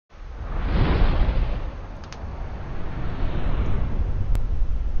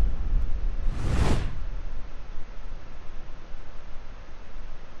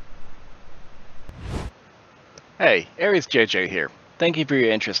Hey, ariesjj here. Thank you for your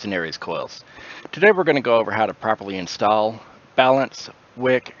interest in Aries coils. Today we're going to go over how to properly install, balance,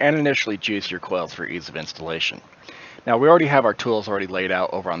 wick, and initially juice your coils for ease of installation. Now we already have our tools already laid out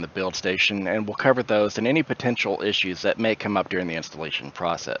over on the build station, and we'll cover those and any potential issues that may come up during the installation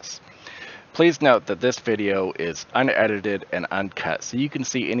process. Please note that this video is unedited and uncut, so you can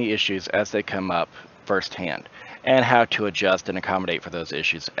see any issues as they come up firsthand, and how to adjust and accommodate for those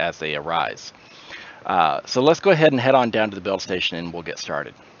issues as they arise. So let's go ahead and head on down to the build station and we'll get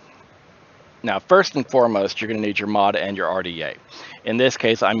started. Now, first and foremost, you're going to need your mod and your RDA. In this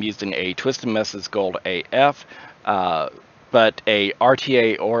case, I'm using a Twisted Messes Gold AF, but a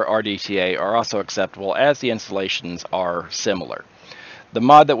RTA or RDTA are also acceptable as the installations are similar. The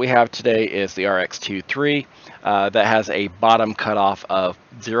mod that we have today is the RX23 that has a bottom cutoff of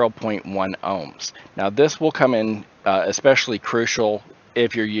 0.1 ohms. Now, this will come in especially crucial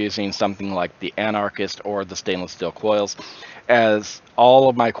if you're using something like the Anarchist or the stainless steel coils, as all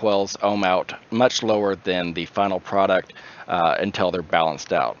of my coils ohm out much lower than the final product until they're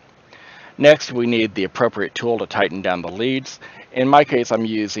balanced out. Next, we need the appropriate tool to tighten down the leads. In my case, I'm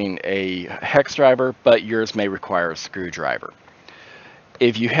using a hex driver, but yours may require a screwdriver.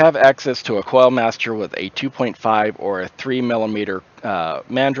 If you have access to a coil master with a 2.5 or a 3 millimeter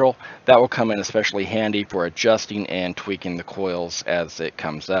mandrel, that will come in especially handy for adjusting and tweaking the coils as it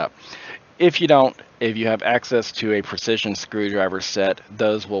comes up. If you don't, if you have access to a precision screwdriver set,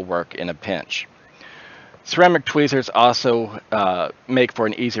 those will work in a pinch. Ceramic tweezers also make for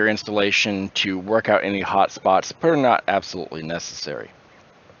an easier installation to work out any hot spots, but are not absolutely necessary.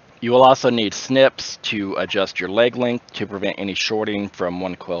 You will also need snips to adjust your leg length to prevent any shorting from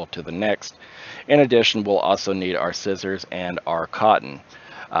one coil to the next. In addition, we'll also need our scissors and our cotton.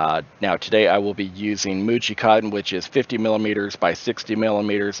 Now today I will be using Muji cotton, which is 50 millimeters by 60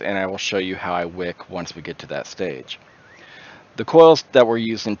 millimeters, and I will show you how I wick once we get to that stage. The coils that we're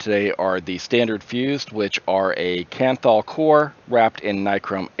using today are the standard fused, which are a Kanthal core wrapped in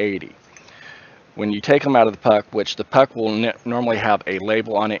nichrome 80. When you take them out of the puck, which the puck will normally have a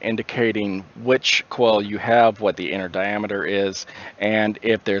label on it indicating which coil you have, what the inner diameter is, and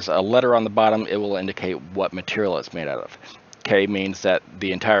if there's a letter on the bottom, it will indicate what material it's made out of. K means that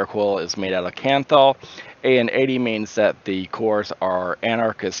the entire coil is made out of Kanthal. A and 80 means that the cores are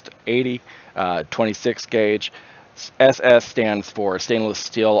Anarchist 80, 26 gauge. SS stands for stainless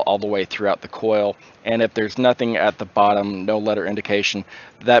steel all the way throughout the coil, and if there's nothing at the bottom, no letter indication,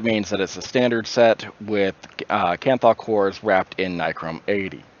 that means that it's a standard set with Kanthal cores wrapped in nichrome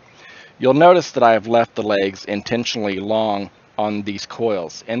 80. You'll notice that I have left the legs intentionally long on these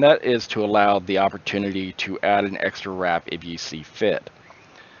coils, and that is to allow the opportunity to add an extra wrap if you see fit.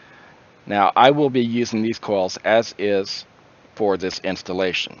 Now, I will be using these coils as is for this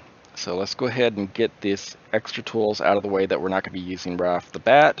installation. So let's go ahead and get these extra tools out of the way that we're not going to be using right off the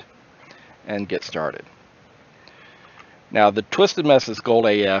bat and get started. Now, the Twisted Messes Gold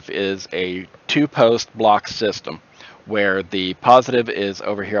AF is a two-post block system where the positive is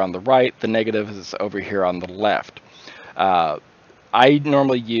over here on the right, the negative is over here on the left. I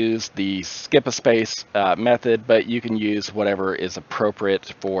normally use the skip a space method, but you can use whatever is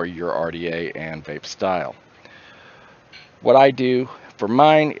appropriate for your RDA and vape style. What I do for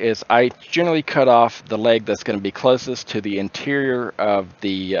mine is I generally cut off the leg that's going to be closest to the interior of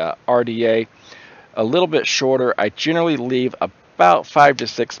the RDA a little bit shorter. I generally leave about 5 to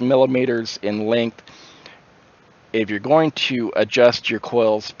 6 millimeters in length. If you're going to adjust your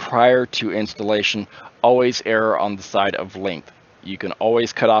coils prior to installation, always err on the side of length. You can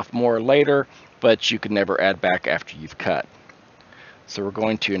always cut off more later, but you can never add back after you've cut. So we're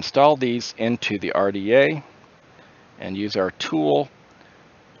going to install these into the RDA and use our tool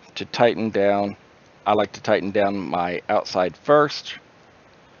to tighten down. I like to tighten down my outside first,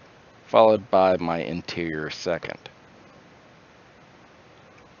 followed by my interior second.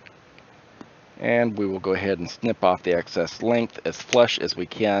 And we will go ahead and snip off the excess length as flush as we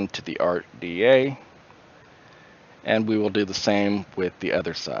can to the RDA. And we will do the same with the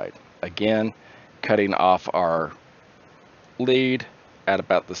other side. Again, cutting off our lead at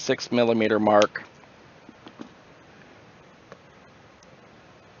about the 6 millimeter mark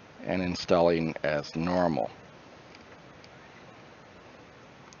and installing as normal.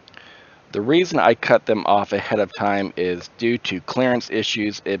 The reason I cut them off ahead of time is due to clearance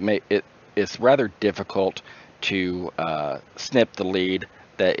issues. It's rather difficult to snip the lead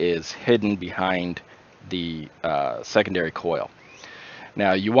that is hidden behind the secondary coil.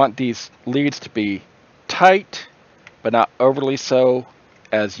 Now, you want these leads to be tight, but not overly so,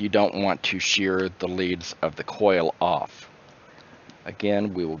 as you don't want to shear the leads of the coil off.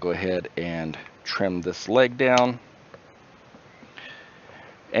 Again, we will go ahead and trim this leg down.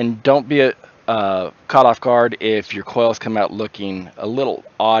 And don't be caught off guard if your coils come out looking a little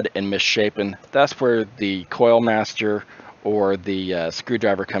odd and misshapen. That's where the coil master or the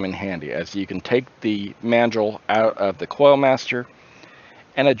screwdriver come in handy, as you can take the mandrel out of the coil master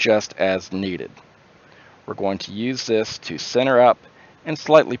and adjust as needed. We're going to use this to center up and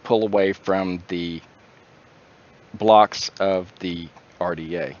slightly pull away from the blocks of the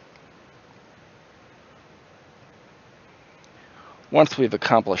RDA. Once we've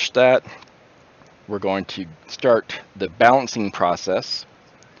accomplished that, we're going to start the balancing process.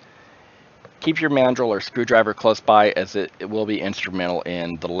 Keep your mandrel or screwdriver close by, as it will be instrumental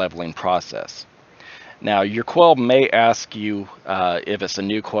in the leveling process. Now, your coil may ask you if it's a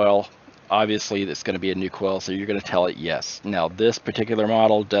new coil. Obviously, it's going to be a new coil, so you're going to tell it yes. Now, this particular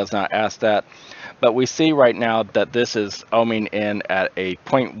model does not ask that, but we see right now that this is ohming in at a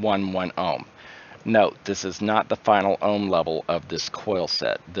 0.11 ohm. Note, this is not the final ohm level of this coil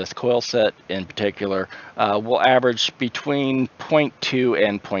set. This coil set in particular will average between 0.2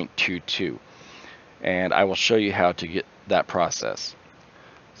 and 0.22. And I will show you how to get that process.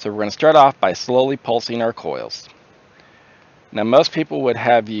 So we're going to start off by slowly pulsing our coils. Now, most people would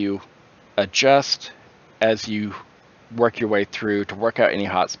have you adjust as you work your way through to work out any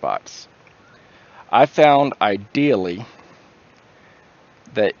hot spots. I found ideally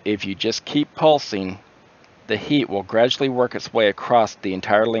that if you just keep pulsing, the heat will gradually work its way across the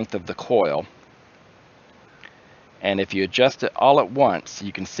entire length of the coil. And if you adjust it all at once,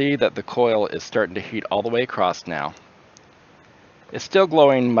 you can see that the coil is starting to heat all the way across now. It's still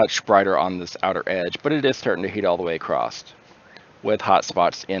glowing much brighter on this outer edge, but it is starting to heat all the way across with hot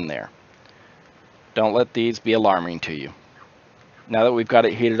spots in there. Don't let these be alarming to you. Now that we've got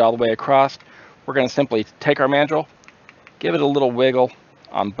it heated all the way across, we're going to simply take our mandrel, give it a little wiggle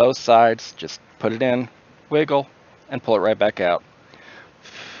on both sides, just put it in, wiggle, and pull it right back out.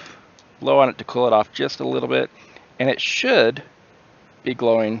 Blow on it to cool it off just a little bit, and it should be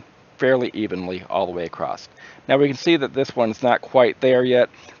glowing fairly evenly all the way across. Now we can see that this one's not quite there yet.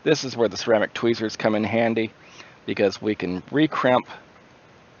 This is where the ceramic tweezers come in handy, because we can recrimp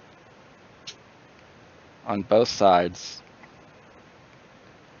on both sides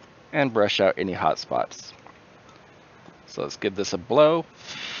and brush out any hot spots. So let's give this a blow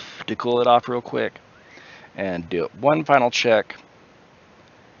to cool it off real quick and do it one final check,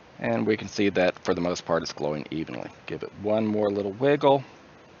 and we can see that for the most part it's glowing evenly. Give it one more little wiggle.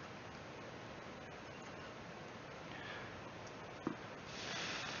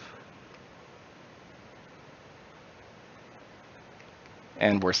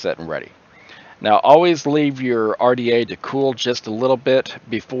 And we're set and ready. Now, always leave your RDA to cool just a little bit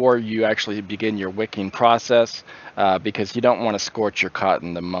before you actually begin your wicking process, because you don't want to scorch your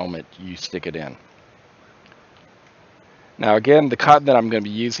cotton the moment you stick it in. Now again, the cotton that I'm going to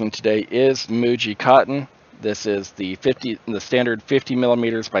be using today is Muji cotton. This is the standard 50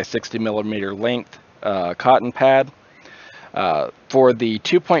 millimeters by 60 millimeter length cotton pad. For the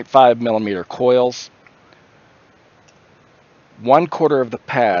 2.5 millimeter coils, 1/4 of the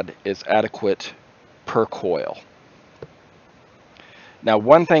pad is adequate per coil. Now,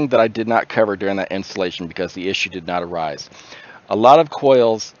 one thing that I did not cover during that installation, because the issue did not arise, a lot of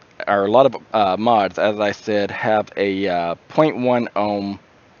coils, or a lot of mods, as I said, have a 0.1 ohm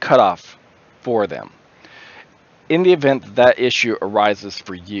cutoff for them. In the event that issue arises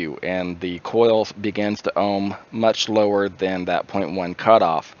for you and the coil begins to ohm much lower than that 0.1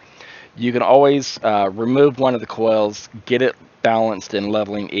 cutoff, you can always remove one of the coils, get it balanced and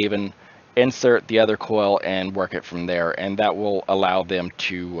leveling even, insert the other coil and work it from there, and that will allow them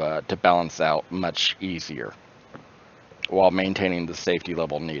to balance out much easier while maintaining the safety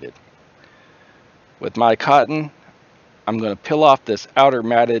level needed. With my cotton, I'm going to peel off this outer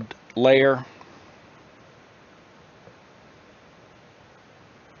matted layer.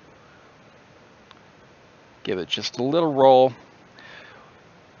 Give it just a little roll.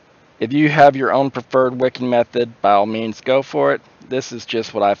 If you have your own preferred wicking method, by all means go for it. This is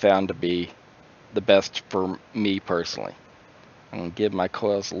just what I found to be the best for me personally. I'm going to give my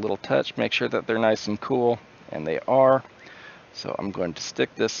coils a little touch, make sure that they're nice and cool, and they are. So I'm going to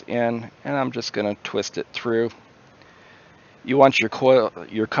stick this in, and I'm just going to twist it through. You want your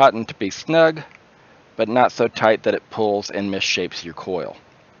cotton to be snug, but not so tight that it pulls and misshapes your coil.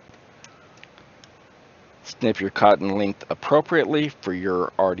 Snip your cotton length appropriately for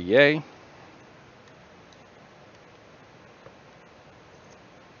your RDA.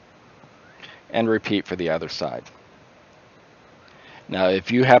 And repeat for the other side. Now,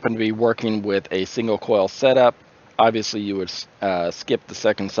 if you happen to be working with a single coil setup, Obviously, you would skip the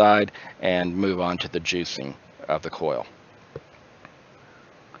second side and move on to the juicing of the coil.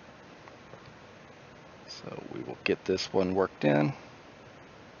 So we will get this one worked in.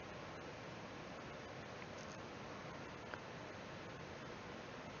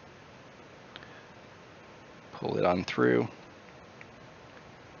 Pull it on through.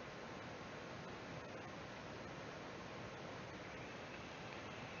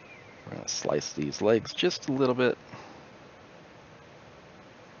 We're going to slice these legs just a little bit.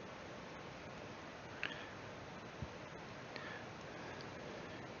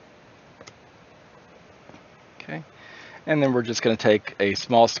 Okay. And then we're just going to take a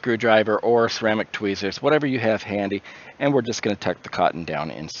small screwdriver or ceramic tweezers, whatever you have handy, and we're just going to tuck the cotton down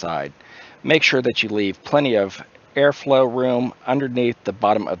inside. Make sure that you leave plenty of airflow room underneath the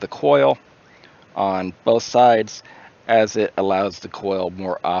bottom of the coil on both sides, as it allows the coil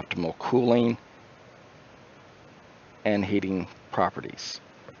more optimal cooling and heating properties.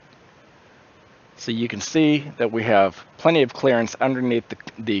 So you can see that we have plenty of clearance underneath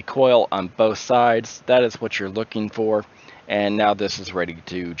the coil on both sides. That is what you're looking for. And now this is ready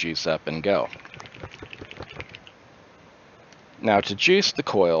to juice up and go. Now to juice the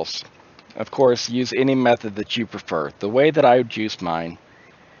coils, of course, use any method that you prefer. The way that I juice mine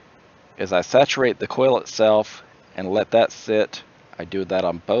is I saturate the coil itself and let that sit. I do that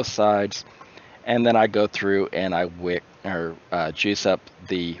on both sides. And then I go through and I juice up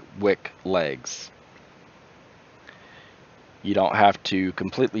the wick legs. You don't have to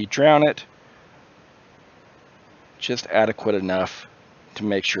completely drown it, just adequate enough to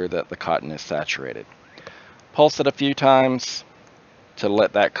make sure that the cotton is saturated. Pulse it a few times to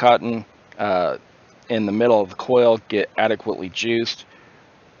let that cotton in the middle of the coil get adequately juiced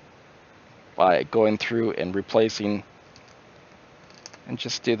by going through and replacing, and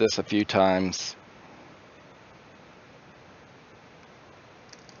just do this a few times.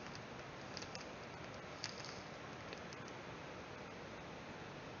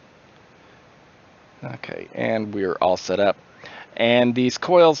 Okay, and we're all set up. And these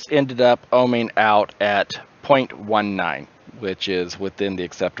coils ended up ohming out at 0.19, which is within the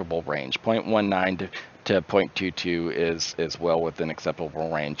acceptable range. 0.19 to 0.22 is well within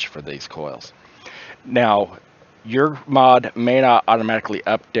acceptable range for these coils. Now, your mod may not automatically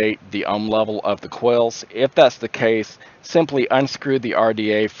update the ohm level of the coils. If that's the case, simply unscrew the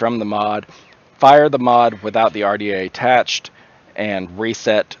RDA from the mod, fire the mod without the RDA attached, and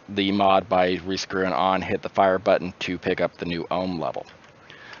reset the mod by rescrewing on, hit the fire button to pick up the new ohm level.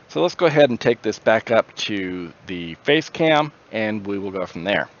 So let's go ahead and take this back up to the face cam and we will go from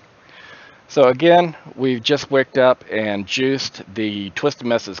there. So again, we've just wicked up and juiced the Twisted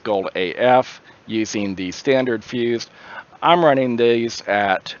Messes Gold AF using the standard fused. I'm running these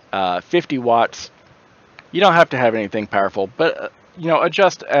at 50 watts. You don't have to have anything powerful, but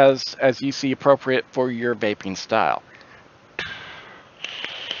adjust as you see appropriate for your vaping style.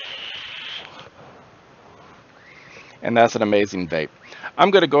 And that's an amazing vape. I'm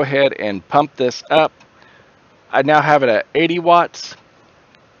going to go ahead and pump this up. I now have it at 80 watts.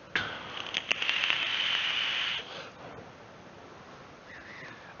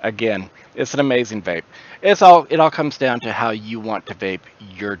 Again, it's an amazing vape. It all comes down to how you want to vape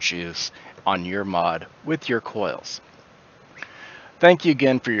your juice on your mod with your coils. Thank you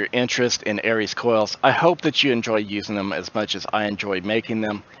again for your interest in Aries coils. I hope that you enjoy using them as much as I enjoy making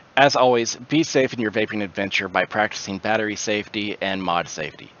them. As always, be safe in your vaping adventure by practicing battery safety and mod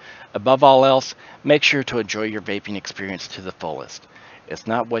safety. Above all else, make sure to enjoy your vaping experience to the fullest. It's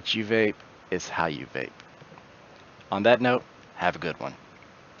not what you vape, it's how you vape. On that note, have a good one.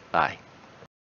 Bye.